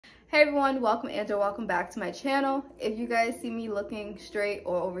Hey everyone, welcome back to my channel. If you guys see me looking straight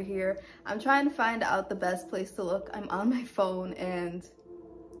or over here, I'm trying to find out the best place to look. I'm on my phone and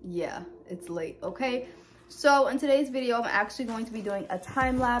yeah, it's late, okay? So in today's video, I'm actually going to be doing a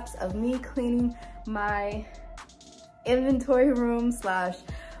time lapse of me cleaning my inventory room slash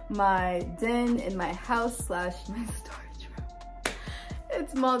my den in my house slash my storage room.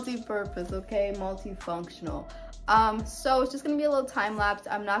 It's multi-purpose, okay? Multifunctional. So it's just gonna be a little time lapse.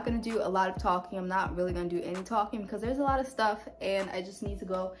 I'm not gonna do a lot of talking. I'm not really gonna do any talking because there's a lot of stuff and I just need to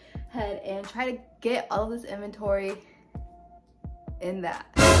go ahead and try to get all this inventory in that.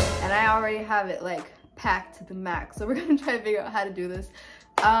 And I already have it like packed to the max. So we're gonna try to figure out how to do this.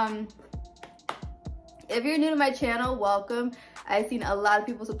 If you're new to my channel, welcome. I've seen a lot of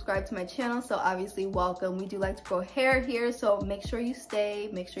people subscribe to my channel, so obviously welcome. We do like to grow hair here, so make sure you stay,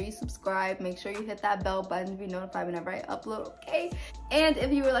 make sure you subscribe, make sure you hit that bell button to be notified whenever I upload, okay? And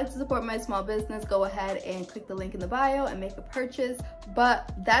if you would like to support my small business, go ahead and click the link in the bio and make a purchase.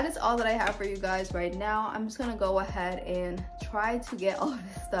 But that is all that I have for you guys right now. I'm just gonna go ahead and try to get all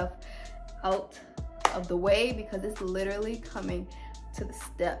of this stuff out of the way because it's literally coming to the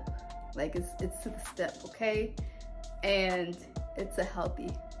step. Like it's to the step, okay? And it's a healthy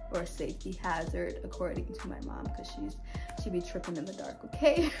or safety hazard according to my mom because she be tripping in the dark,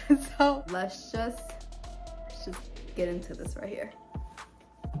 okay? So let's just get into this right here.